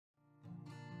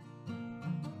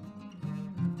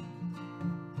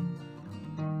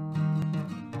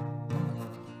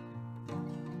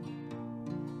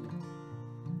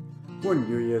One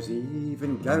New Year's Eve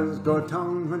in Glasgow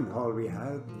town, when all we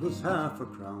had was half a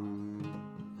crown,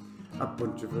 a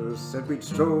bunch of us said we'd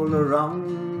stroll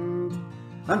around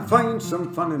and find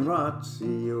some fun in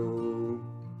Rothsea-o.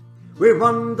 We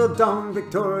wandered down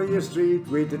Victoria Street,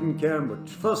 we didn't care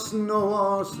much for snow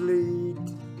or sleet,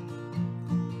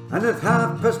 and at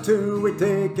 2:30 we'd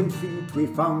taken feet, we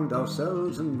found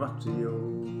ourselves in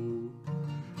Rothsea-o.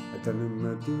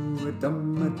 A-dum-a-doo,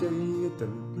 a-dum-a-day,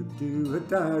 a-dum-a-doo,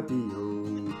 a-daddy-o.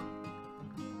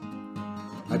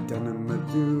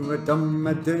 A-dum-a-doo,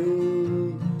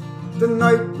 a-dum-a-day, the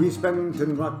night we spent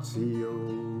in Rothsea-o.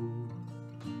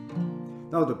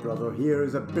 Now the brother here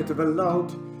is a bit of a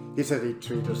lout, he said he'd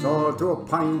treat us all to a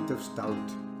pint of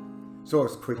stout. So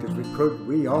as quick as we could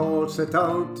we all set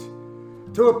out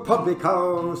to a public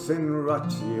house in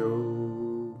Rothsea-o.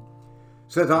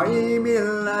 Said I, me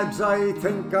lads, I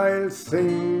think I'll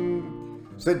sing.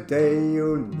 Said they,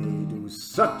 you need do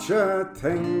such a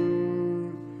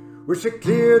thing. We should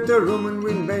clear the room and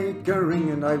we'll make a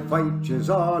ring, and I'll fight yous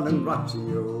all in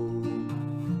Rothsea-o.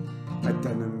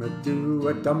 A-dum-a-doo,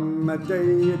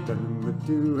 a-dum-a-day,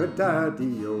 a-dum-a-doo,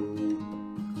 a-daddy-o.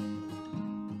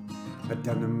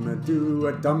 A-dum-a-doo,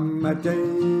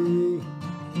 a-dum-a-day,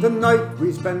 the night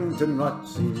we spent in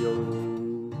Rothsea-o.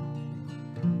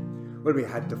 Well, we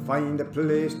had to find a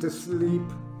place to sleep,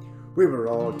 we were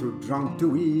all too drunk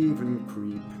to even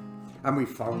creep, and we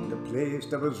found a place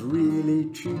that was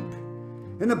really cheap,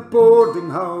 in a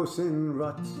boarding house in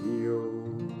Rothsea-o.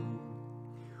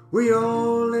 We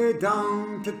all lay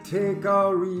down to take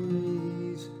our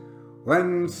ease,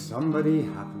 when somebody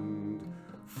happened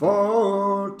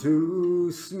for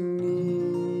to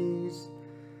sneeze,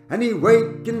 and he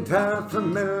wakened half a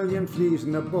million fleas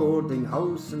in a boarding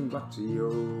house in Rothsea-o.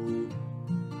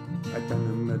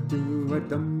 A-dum-a-doo,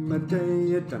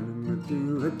 a-dum-a-day,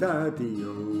 a-dum-a-doo,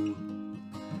 a-daddy-o.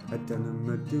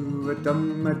 A-dum-a-doo,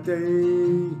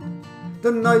 a-dum-a-day,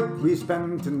 the night we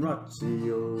spent in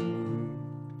Rothsea-o.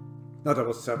 Now there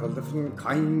were several different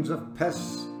kinds of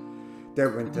pests, they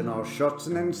went in our shirts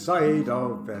and inside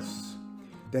our vests.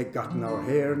 They got in our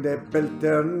hair and they built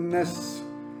their nests,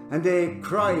 and they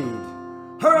cried,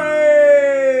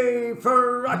 "Hooray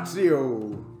for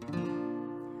Rothsea-o!"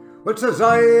 Well, says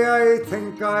I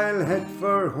think I'll head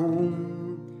for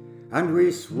home, and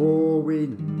we swore we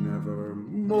never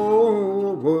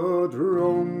more would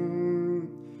roam.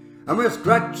 And we're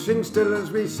scratching still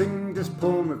as we sing this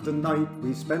poem of the night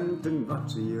we spent in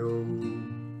Rothsea-o.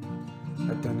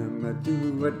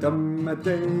 A-dum-a-doo,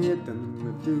 a-dum-a-day,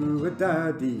 a-dum-a-doo,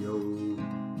 a-daddy-o.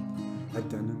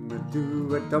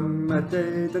 A-dum-a-doo,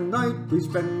 a-dum-a-day, the night we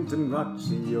spent in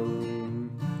Rothsea-o.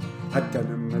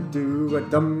 A-dum-a-doo,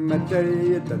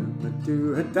 a-dum-a-day,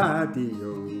 a-dum-a-doo,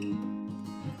 a-daddy-o.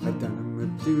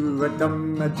 A-dum-a-doo,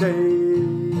 a-dum-a-day,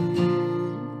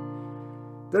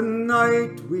 the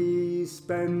night we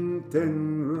spent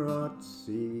in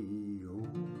Rothsea-o.